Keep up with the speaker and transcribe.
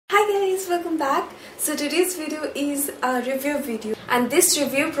guys, welcome back. So today's video is a review video, and this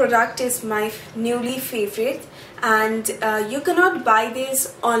review product is my newly favorite, and you cannot buy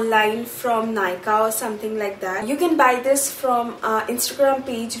this online from Nykaa or something like that. You can buy this from Instagram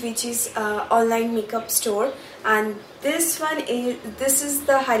page, which is online makeup store, and this is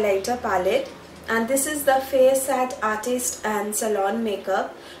the highlighter palette, and this is the FARESAT Artist and Salon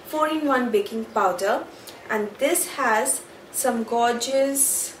Makeup 4-in-1 baking powder, and this has some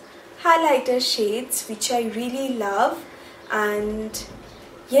gorgeous highlighter shades which I really love. And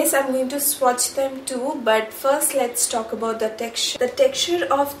yes, I'm going to swatch them too, but first let's talk about the texture. The texture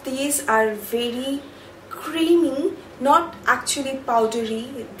of these are very creamy, not actually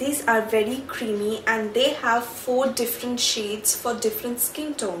powdery. These are very creamy, and they have 4 different shades for different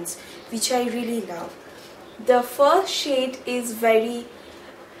skin tones, which I really love. The first shade is very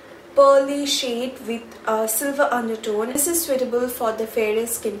pearly shade with a silver undertone. This is suitable for the fairer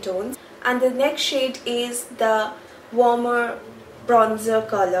skin tones. And the next shade is the warmer bronzer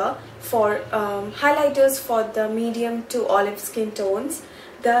color for highlighters for the medium to olive skin tones.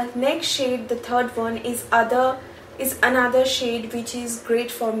 The next shade, the third one, is another shade which is great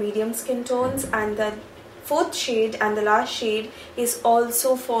for medium skin tones, and the fourth shade and the last shade is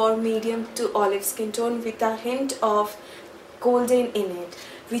also for medium to olive skin tone with a hint of golden in it,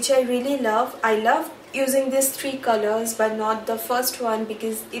 which I really love. I love using these 3 colors, but not the first one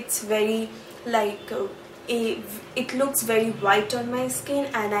because it's very it looks very white on my skin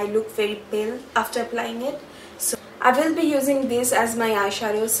and I look very pale after applying it. So I will be using this as my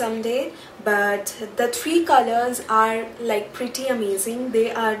eyeshadow someday, but the 3 colors are like pretty amazing.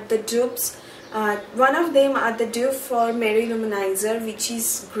 They are the dupes. One of them are the dupe for Mary Luminizer, which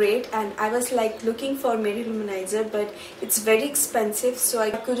is great, and I was like looking for Mary Luminizer, but it's very expensive, so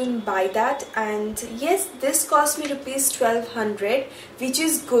I couldn't buy that. And yes, this cost me rupees 1200, which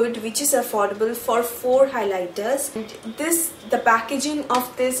is good, which is affordable for 4 highlighters. And the packaging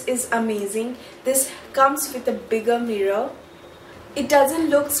of this is amazing. This comes with a bigger mirror. It doesn't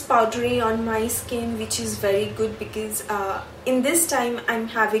look powdery on my skin, which is very good because in this time I'm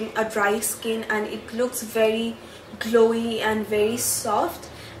having a dry skin, and it looks very glowy and very soft.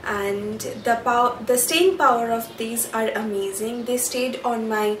 And the staying power of these are amazing. They stayed on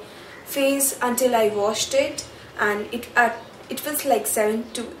my face until I washed it, and it was like 7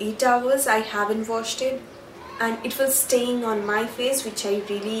 to 8 hours I haven't washed it, and it was staying on my face, which I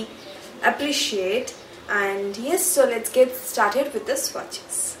really appreciate. And yes, so let's get started with the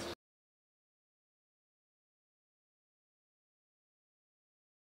swatches.